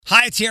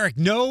Hi, it's Eric.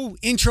 No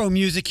intro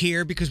music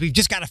here because we've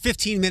just got a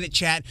 15-minute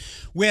chat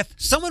with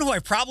someone who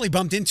I've probably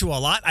bumped into a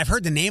lot. I've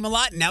heard the name a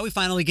lot, and now we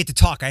finally get to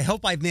talk. I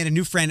hope I've made a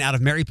new friend out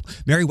of Mary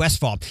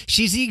Westfall.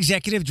 She's the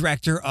executive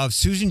director of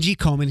Susan G.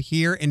 Komen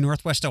here in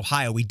Northwest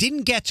Ohio. We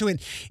didn't get to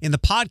it in the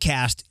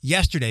podcast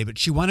yesterday, but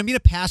she wanted me to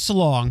pass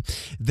along.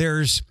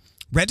 There's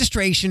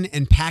registration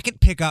and packet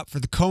pickup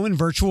for the Komen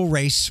virtual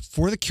race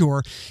for the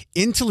cure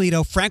in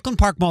Toledo, Franklin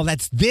Park Mall.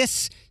 That's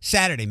this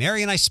Saturday.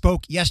 Mary and I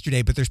spoke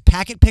yesterday, but there's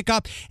packet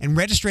pickup and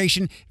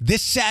registration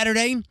this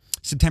Saturday,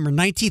 September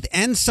 19th,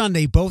 and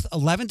Sunday, both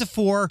 11 to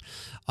 4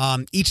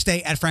 each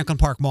day at Franklin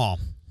Park Mall.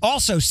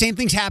 Also, same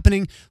thing's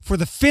happening for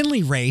the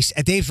Finley race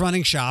at Dave's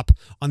Running Shop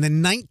on the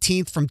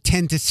 19th from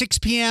 10 to 6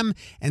 p.m.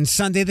 and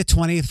Sunday the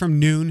 20th from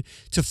noon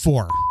to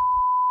 4.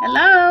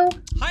 Hello.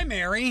 Hi,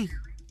 Mary.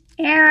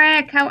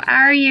 Eric, how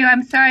are you?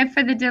 I'm sorry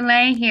for the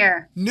delay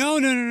here.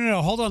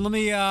 No. Hold on. Let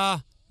me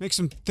make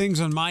some things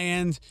on my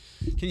end.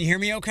 Can you hear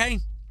me okay?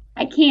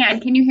 I can.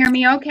 Can you hear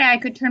me okay? I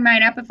could turn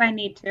mine up if I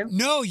need to.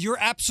 No, you're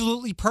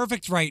absolutely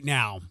perfect right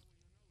now.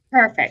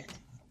 Perfect.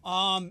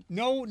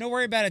 No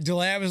worry about a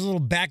delay. I was a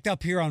little backed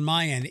up here on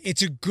my end.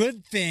 It's a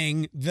good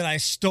thing that I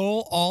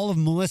stole all of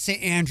Melissa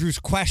Andrews'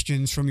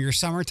 questions from your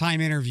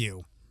summertime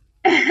interview.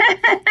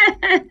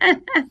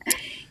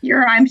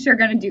 You're, I'm sure,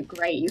 going to do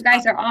great. You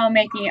guys are all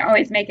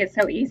always make it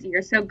so easy.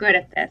 You're so good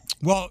at this.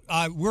 Well,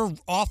 we're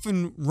off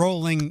and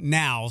rolling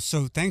now.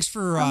 So thanks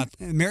for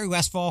Mary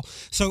Westfall.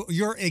 So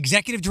you're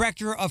executive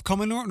director of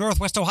Komen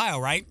Northwest Ohio,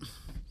 right?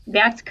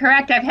 That's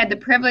correct. I've had the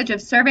privilege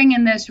of serving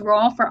in this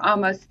role for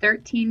almost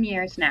 13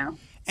 years now.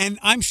 And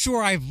I'm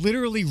sure I've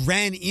literally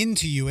ran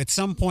into you at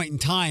some point in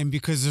time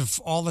because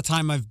of all the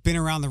time I've been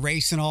around the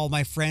race and all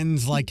my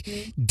friends like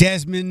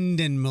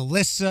Desmond and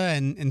Melissa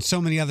and so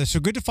many others.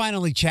 So good to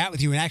finally chat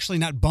with you and actually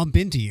not bump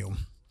into you.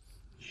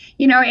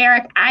 You know,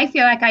 Eric, I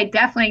feel like I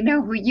definitely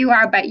know who you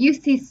are, but you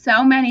see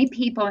so many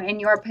people in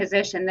your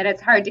position that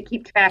it's hard to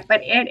keep track.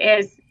 But it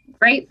is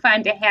great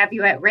fun to have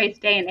you at race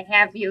day and to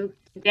have you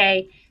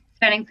today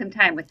spending some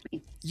time with me.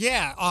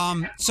 Yeah.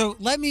 So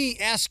let me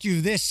ask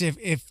you this: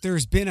 if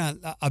there's been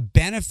a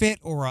benefit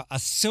or a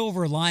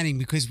silver lining,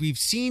 because we've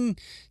seen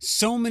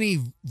so many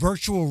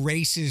virtual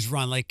races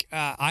run. Like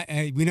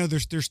we know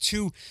there's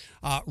two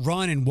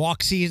run and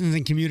walk seasons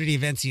and community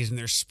event season.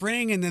 There's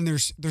spring and then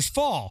there's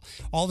fall.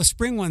 All the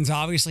spring ones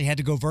obviously had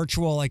to go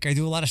virtual. Like I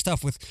do a lot of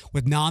stuff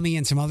with NAMI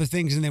and some other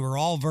things, and they were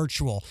all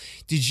virtual.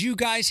 Did you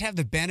guys have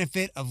the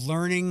benefit of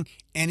learning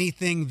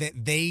anything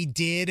that they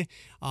did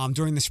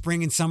during the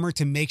spring and summer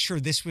to make sure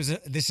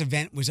this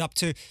event was up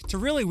to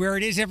really where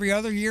it is every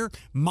other year,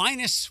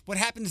 minus what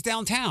happens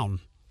downtown?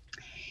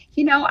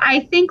 You know, I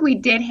think we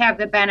did have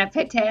the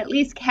benefit to at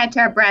least catch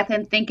our breath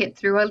and think it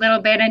through a little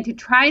bit and to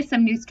try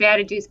some new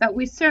strategies. But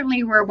we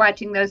certainly were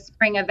watching those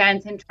spring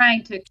events and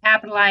trying to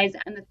capitalize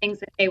on the things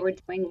that they were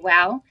doing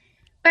well.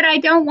 But I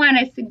don't want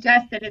to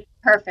suggest that it's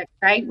perfect,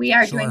 right? We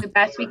are doing the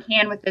best we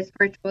can with this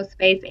virtual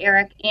space,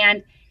 Eric.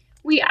 And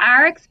we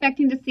are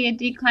expecting to see a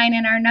decline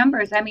in our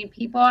numbers. I mean,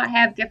 people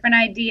have different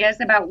ideas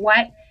about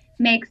what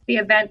makes the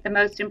event the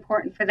most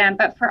important for them.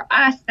 But for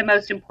us, the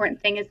most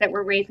important thing is that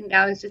we're raising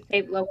dollars to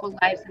save local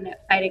lives in the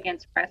fight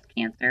against breast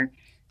cancer.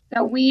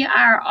 So we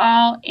are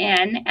all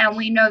in, and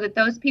we know that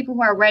those people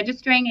who are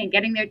registering and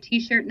getting their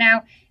T-shirt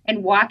now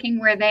and walking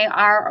where they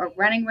are or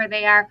running where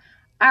they are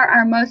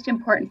our most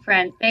important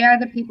friends. They are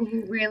the people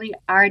who really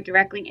are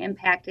directly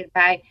impacted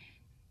by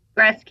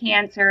breast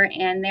cancer,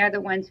 and they're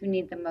the ones who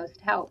need the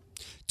most help.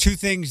 Two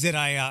things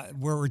that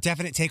were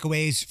definite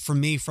takeaways from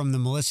me from the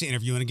Melissa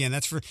interview. And again,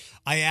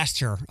 I asked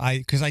her,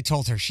 because I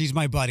told her, she's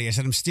my buddy. I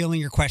said, I'm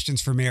stealing your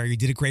questions for Mary. You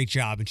did a great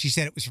job. And she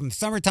said it was from the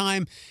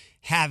summertime.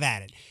 Have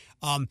at it.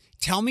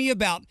 Tell me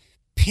about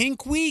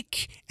Pink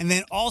Week, and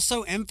then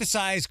also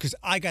emphasize, because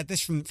I got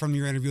this from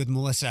your interview with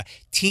Melissa,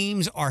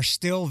 teams are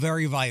still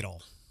very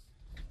vital.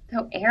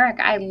 So, Eric,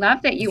 I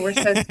love that you were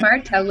so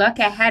smart to look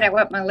ahead at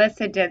what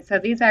Melissa did. So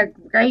these are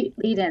great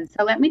lead-ins.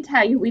 So let me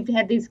tell you, we've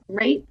had these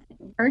great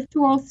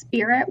virtual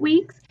spirit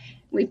weeks.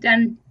 We've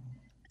done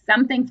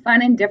something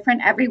fun and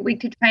different every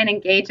week to try and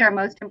engage our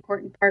most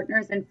important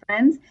partners and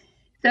friends.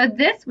 So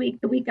this week,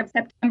 the week of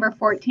September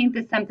 14th,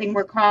 is something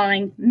we're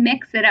calling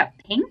Mix It Up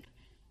Pink.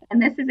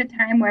 And this is a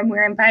time when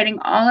we're inviting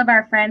all of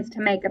our friends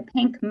to make a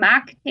pink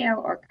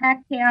mocktail or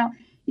cocktail,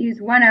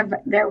 use one of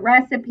their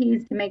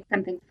recipes to make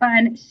something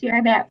fun,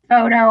 share that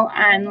photo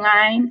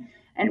online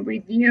and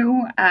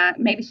review,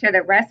 maybe share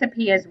the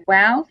recipe as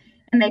well.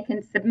 And they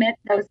can submit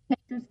those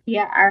pictures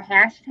via our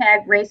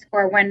hashtag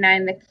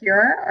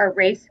Race419TheCure or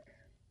Race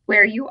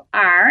Where You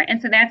Are.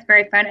 And so that's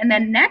very fun. And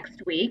then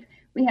next week,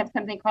 we have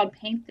something called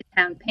Paint the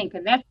Town Pink.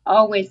 And that's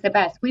always the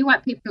best. We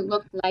want people to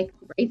look like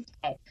race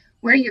day.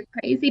 Wear your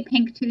crazy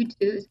pink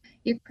tutus,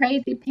 your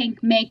crazy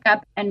pink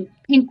makeup, and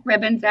pink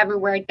ribbons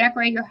everywhere.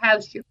 Decorate your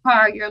house, your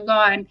car, your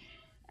lawn.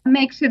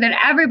 Make sure that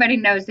everybody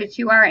knows that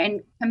you are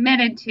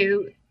committed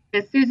to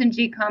the Susan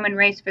G. Komen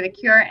Race for the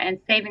Cure and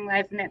saving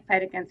lives in that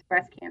fight against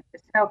breast cancer.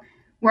 So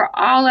We're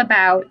all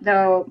about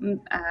the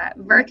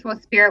virtual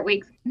Spirit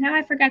Weeks. Now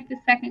I forgot the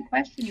second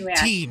question you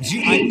asked. Teams.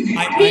 Teams,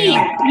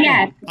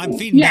 yes. I'm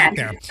feeding Yes. back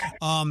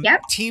there.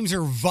 Yep. Teams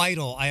are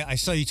vital. I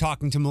saw you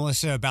talking to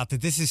Melissa about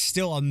that. This is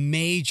still a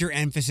major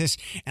emphasis.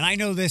 And I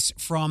know this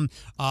from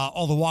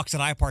all the walks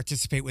that I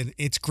participate with.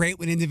 It's great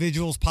when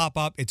individuals pop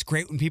up. It's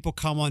great when people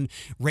come on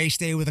race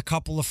day with a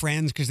couple of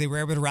friends because they were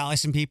able to rally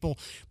some people.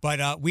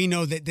 But we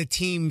know that the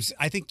teams,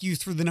 I think you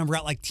threw the number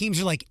out, like teams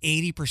are like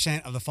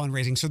 80% of the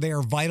fundraising. So they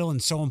are vital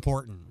and so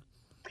important.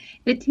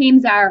 The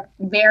teams are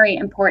very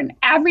important.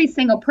 Every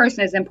single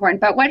person is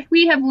important. But what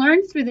we have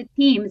learned through the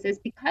teams is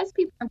because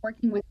people are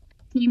working with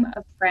a team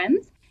of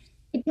friends,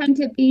 they tend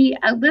to be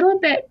a little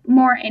bit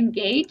more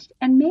engaged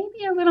and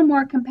maybe a little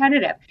more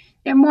competitive.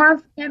 They're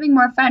having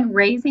more fun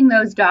raising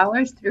those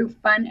dollars through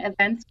fun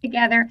events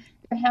together.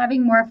 They're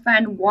having more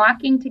fun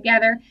walking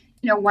together.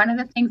 One of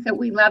the things that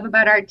we love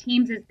about our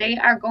teams is they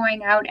are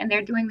going out and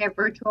they're doing their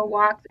virtual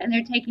walks and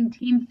they're taking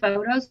team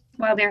photos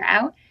while they're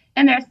out.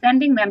 And they're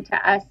sending them to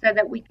us so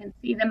that we can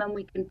see them and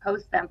we can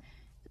post them.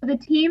 So the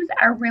teams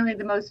are really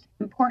the most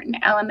important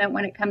element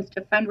when it comes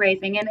to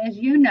fundraising. And as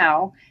you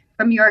know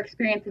from your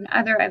experience in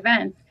other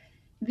events,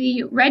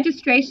 the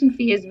registration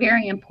fee is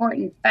very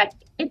important, but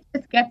it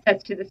just gets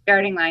us to the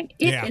starting line.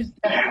 It is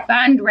the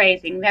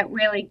fundraising that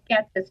really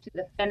gets us to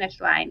the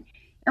finish line.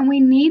 And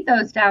we need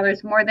those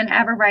dollars more than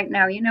ever right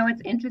now.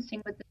 It's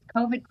interesting with the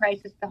COVID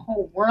crisis, the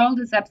whole world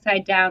is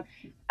upside down.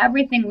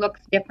 Everything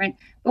looks different.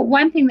 But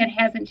one thing that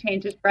hasn't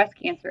changed is breast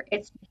cancer.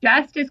 It's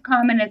just as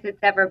common as it's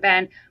ever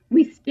been.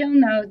 We still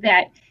know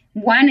that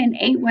 1 in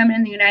 8 women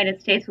in the United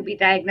States will be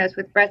diagnosed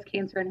with breast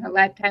cancer in her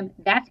lifetime.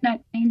 That's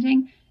not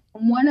changing.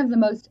 And one of the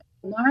most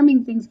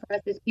alarming things for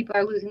us is people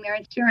are losing their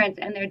insurance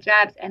and their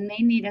jobs, and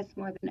they need us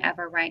more than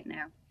ever right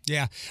now.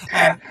 Yeah.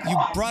 You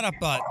brought up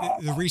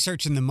the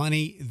research and the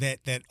money that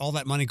all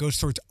that money goes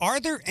towards. Are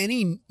there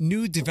any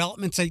new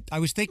developments? I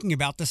was thinking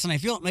about this, and I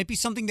feel it might be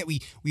something that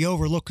we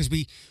overlook because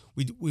we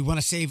want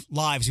to save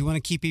lives. We want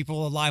to keep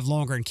people alive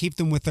longer and keep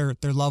them with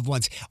their loved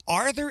ones.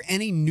 Are there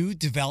any new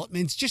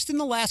developments just in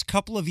the last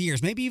couple of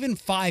years, maybe even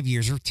 5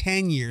 years or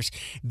 10 years,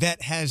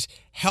 that has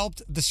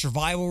helped the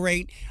survival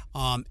rate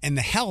and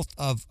the health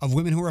of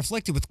women who are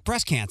afflicted with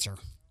breast cancer?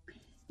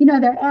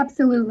 There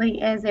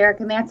absolutely is, Eric,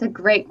 and that's a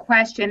great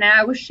question. And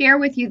I will share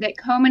with you that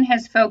Komen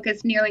has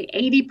focused nearly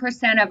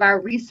 80% of our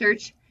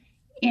research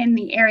in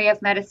the area of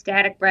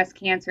metastatic breast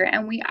cancer,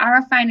 and we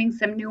are finding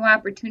some new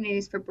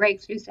opportunities for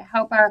breakthroughs to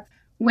help our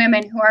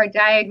women who are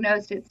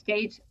diagnosed at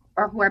stage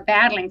or who are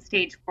battling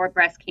stage 4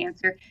 breast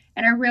cancer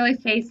and are really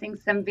facing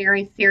some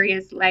very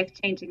serious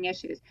life-changing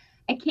issues.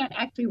 I can't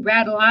actually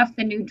rattle off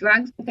the new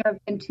drugs, but there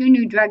have been 2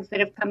 new drugs that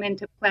have come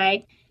into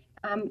play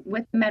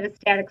with the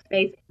metastatic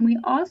space. And we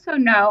also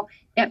know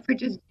that for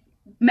just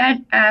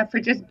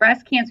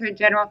breast cancer in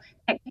general,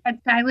 that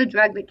Kadcyla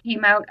drug that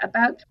came out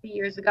about 3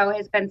 years ago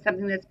has been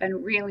something that's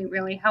been really,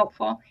 really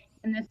helpful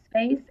in this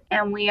space.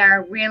 And we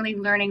are really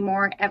learning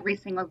more every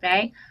single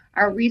day.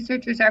 Our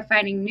researchers are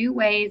finding new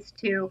ways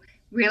to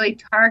really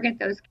target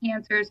those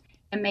cancers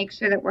and make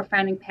sure that we're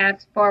finding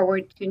paths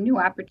forward to new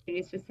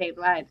opportunities to save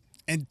lives.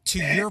 And to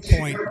your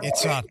point,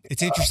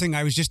 it's interesting.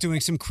 I was just doing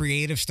some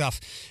creative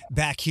stuff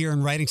back here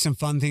and writing some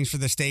fun things for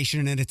the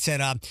station, and it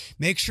said,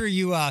 make sure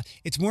you,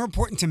 it's more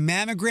important to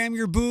mammogram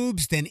your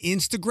boobs than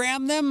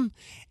Instagram them.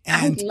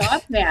 And I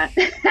love that.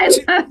 I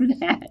love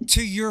that.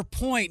 To your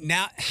point,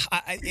 now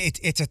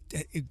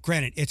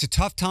granted, it's a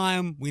tough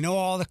time. We know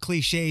all the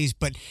cliches,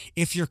 but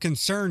if you're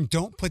concerned,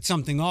 don't put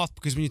something off,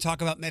 because when you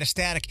talk about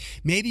metastatic,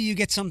 maybe you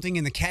get something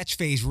in the catch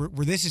phase where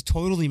this is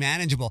totally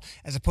manageable,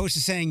 as opposed to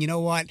saying, you know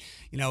what,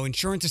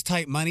 insurance is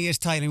tight, money is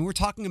tight. And we're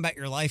talking about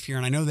your life here.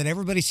 And I know that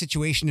everybody's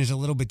situation is a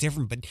little bit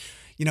different, but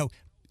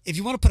if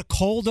you want to put a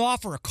cold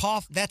off or a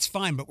cough, that's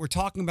fine. But we're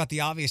talking about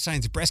the obvious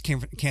signs of breast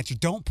cancer.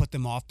 Don't put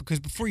them off, because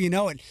before you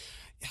know it,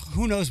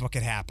 who knows what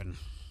could happen.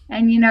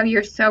 And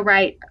you're so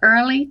right.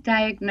 Early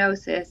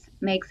diagnosis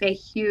makes a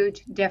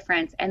huge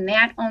difference. And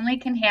that only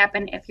can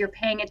happen if you're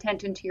paying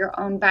attention to your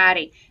own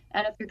body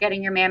and if you're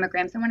getting your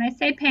mammograms. And when I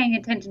say paying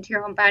attention to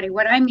your own body,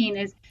 what I mean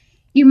is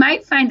you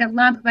might find a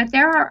lump, but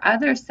there are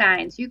other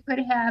signs. You could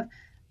have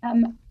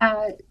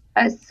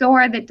a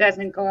sore that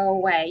doesn't go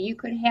away. You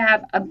could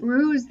have a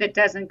bruise that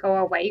doesn't go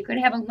away. You could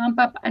have a lump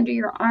up under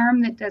your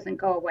arm that doesn't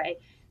go away.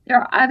 There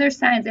are other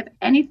signs. If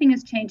anything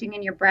is changing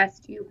in your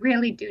breast, you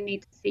really do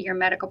need to see your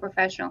medical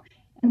professional.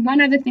 And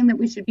one other thing that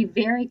we should be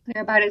very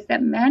clear about is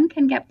that men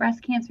can get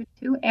breast cancer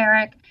too,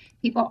 Eric.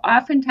 People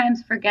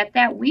oftentimes forget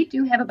that. We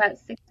do have about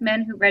 6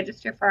 men who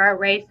register for our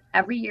race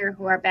every year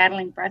who are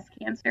battling breast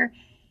cancer.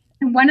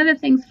 And one of the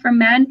things for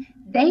men,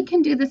 they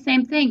can do the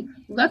same thing.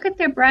 Look at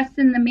their breasts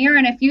in the mirror,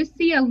 and if you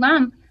see a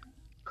lump,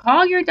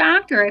 call your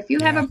doctor. If you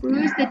have a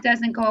bruise that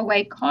doesn't go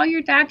away, call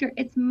your doctor.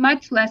 It's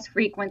much less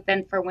frequent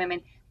than for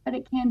women, but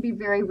it can be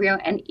very real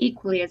and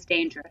equally as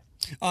dangerous.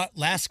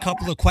 Last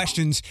couple of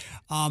questions.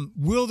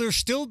 Will there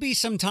still be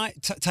some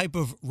type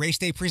of race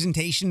day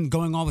presentation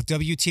going on with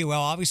WTOL?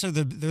 Obviously,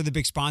 they're the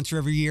big sponsor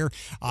every year.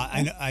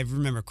 I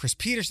remember Chris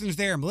Peterson's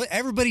there.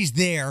 Everybody's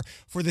there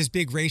for this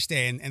big race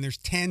day, and there's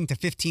 10 to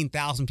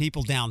 15,000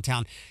 people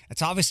downtown.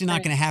 It's obviously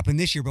not going to happen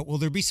this year, but will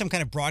there be some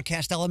kind of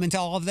broadcast element to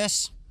all of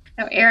this?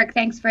 So, Eric,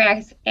 thanks for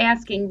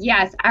asking.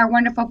 Yes, our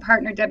wonderful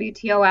partner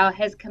WTOL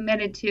has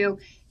committed to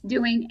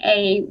doing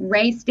a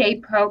race day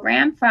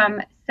program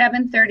from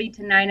 7:30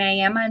 to 9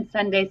 a.m. on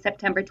Sunday,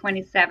 September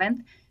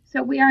 27th.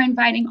 So we are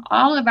inviting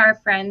all of our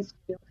friends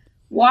to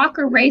walk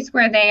or race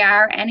where they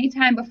are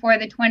anytime before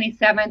the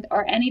 27th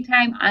or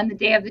anytime on the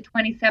day of the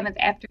 27th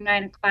after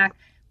 9 o'clock.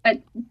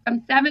 But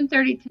from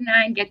 7:30 to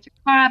 9, get your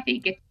coffee,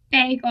 get your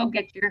bagel,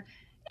 get your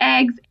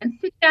eggs, and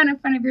sit down in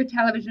front of your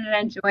television and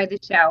enjoy the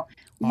show.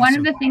 Awesome. One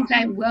of the things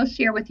I will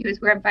share with you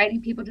is we're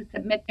inviting people to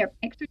submit their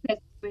pictures as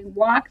doing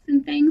walks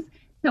and things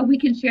so we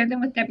can share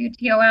them with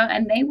WTOL,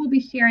 and they will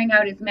be sharing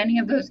out as many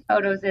of those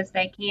photos as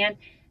they can.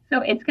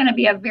 So it's going to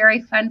be a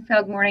very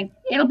fun-filled morning.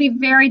 It'll be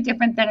very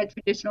different than a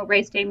traditional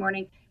race day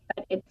morning,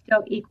 but it's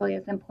still equally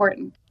as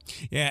important.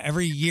 Yeah,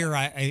 every year,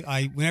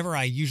 whenever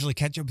I usually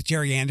catch up with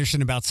Jerry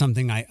Anderson about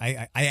something,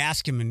 I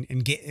ask him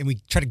and we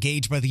try to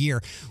gauge by the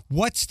year,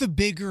 what's the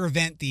bigger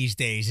event these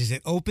days? Is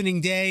it opening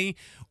day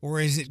or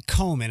is it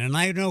Komen? And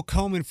I know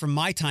Komen, from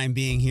my time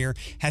being here,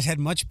 has had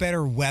much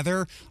better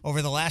weather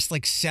over the last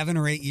 7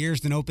 or 8 years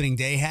than opening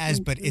day has.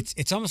 Mm-hmm. But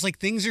it's almost like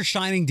things are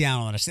shining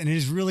down on us, and it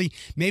is really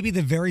maybe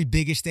the very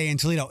biggest day in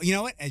Toledo. You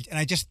know what? And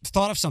I just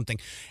thought of something.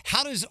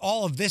 How does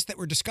all of this that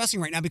we're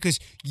discussing right now, because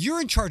you're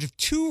in charge of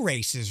 2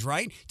 races,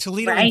 right?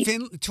 Toledo and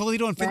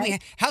Findlay.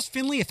 Right. How's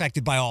Findlay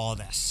affected by all of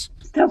this?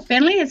 So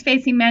Findlay is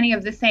facing many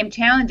of the same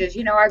challenges.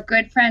 You know, our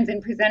good friends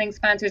and presenting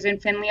sponsors in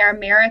Findlay are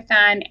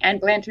Marathon and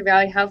Blanchard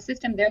Valley Health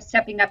System. They're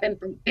stepping up in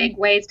big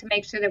ways to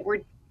make sure that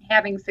we're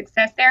having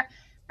success there.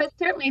 But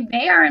certainly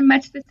they are in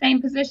much the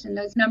same position.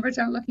 Those numbers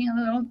are looking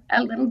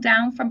a little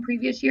down from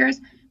previous years,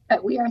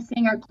 but we are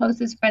seeing our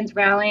closest friends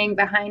rallying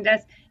behind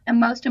us. And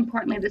most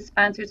importantly, the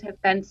sponsors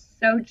have been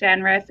so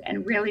generous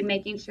and really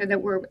making sure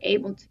that we're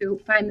able to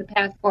find the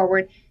path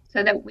forward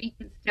so that we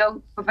can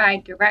still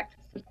provide direct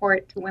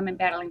support to women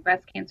battling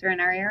breast cancer in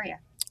our area.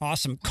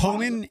 Awesome.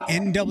 Komen,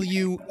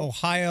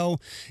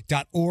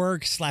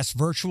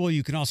 NWOhio.org/virtual.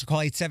 You can also call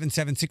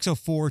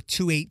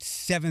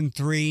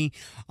 877-604-2873.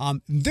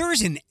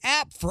 There's an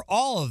app for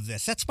all of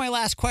this. That's my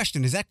last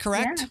question. Is that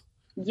correct? Yeah.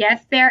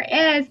 Yes, there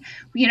is.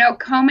 You know,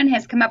 Komen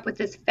has come up with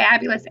this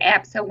fabulous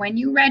app. So when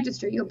you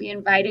register, you'll be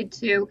invited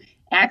to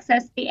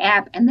access the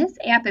app. And this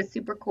app is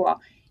super cool.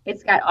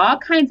 It's got all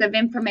kinds of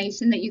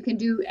information that you can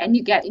do, and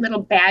you get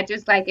little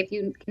badges, like if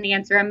you can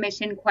answer a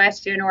mission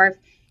question or if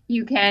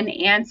you can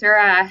answer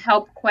a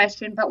help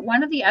question. But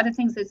one of the other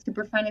things that's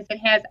super fun is it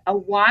has a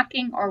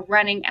walking or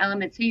running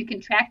element, so you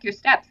can track your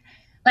steps.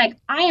 Like,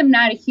 I am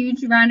not a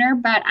huge runner,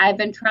 but I've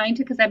been trying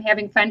to because I'm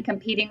having fun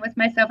competing with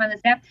myself on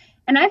this app.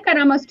 And I've got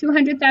almost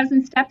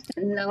 200,000 steps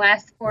in the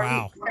last 4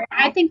 weeks. So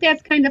I think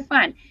that's kind of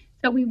fun.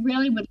 So we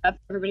really would love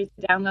for everybody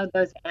to download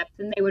those apps,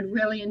 and they would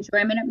really enjoy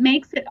them. And it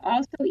makes it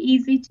also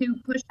easy to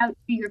push out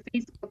to your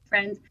Facebook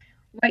friends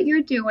what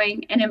you're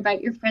doing and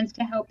invite your friends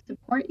to help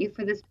support you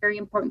for this very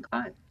important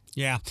cause.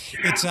 Yeah,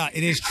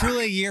 it is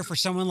truly a year for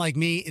someone like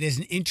me. It is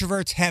an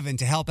introvert's heaven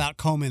to help out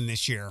Komen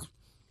this year.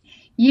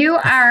 You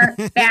are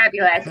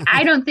fabulous.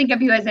 I don't think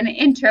of you as an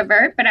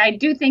introvert, but I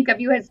do think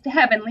of you as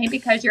heavenly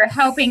because you're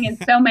helping in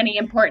so many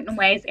important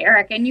ways,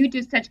 Eric, and you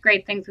do such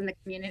great things in the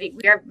community.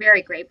 We are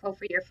very grateful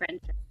for your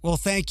friendship. Well,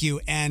 thank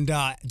you. And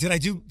did I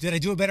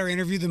do a better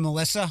interview than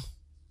Melissa?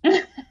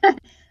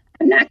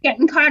 I'm not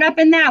getting caught up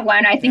in that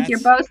one. I think you're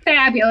both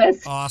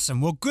fabulous.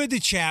 Awesome. Well, good to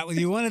chat with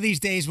you. One of these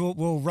days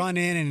we'll run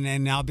in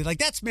and I'll be like,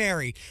 that's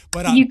Mary.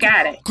 But you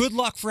got it. Good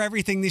luck for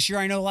everything this year.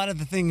 I know a lot of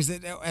the things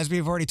that, as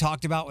we've already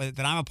talked about,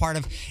 that I'm a part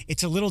of,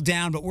 it's a little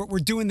down, but we're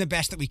doing the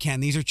best that we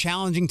can. These are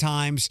challenging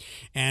times,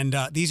 and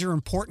these are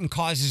important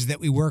causes that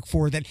we work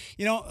for that,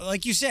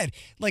 like you said,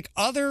 like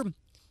other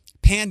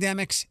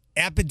pandemics,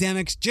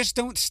 epidemics, just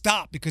don't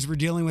stop because we're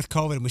dealing with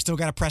COVID, and we still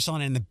got to press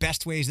on in the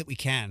best ways that we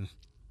can.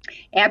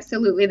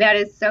 Absolutely. That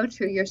is so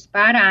true. You're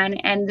spot on.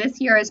 And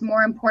this year is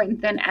more important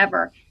than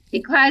ever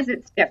because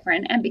it's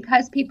different and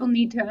because people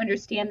need to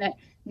understand that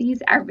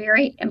these are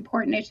very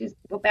important issues.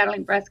 People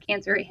battling breast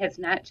cancer, it has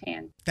not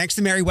changed. Thanks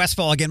to Mary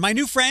Westfall again, my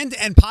new friend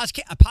and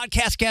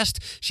podcast guest.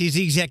 She's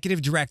the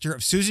executive director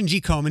of Susan G.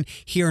 Komen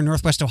here in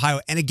Northwest Ohio.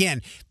 And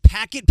again,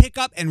 packet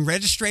pickup and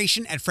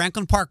registration at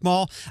Franklin Park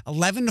Mall,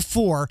 11 to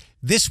 4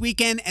 this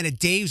weekend, and a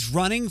day's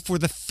running for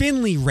the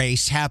Findlay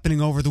race happening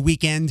over the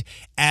weekend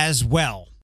as well.